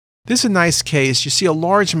This is a nice case. You see a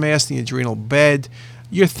large mass in the adrenal bed.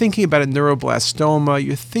 You're thinking about a neuroblastoma.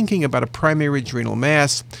 You're thinking about a primary adrenal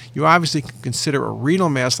mass. You obviously can consider a renal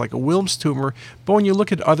mass like a Wilms tumor, but when you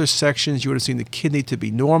look at other sections, you would have seen the kidney to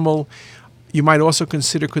be normal. You might also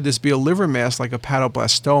consider, could this be a liver mass like a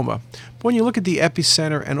hepatoblastoma? But when you look at the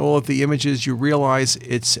epicenter and all of the images, you realize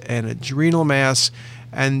it's an adrenal mass,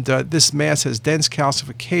 and this mass has dense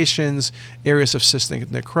calcifications, areas of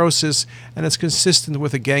cystic necrosis, and it's consistent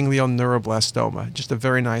with a ganglion neuroblastoma. Just a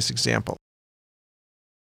very nice example.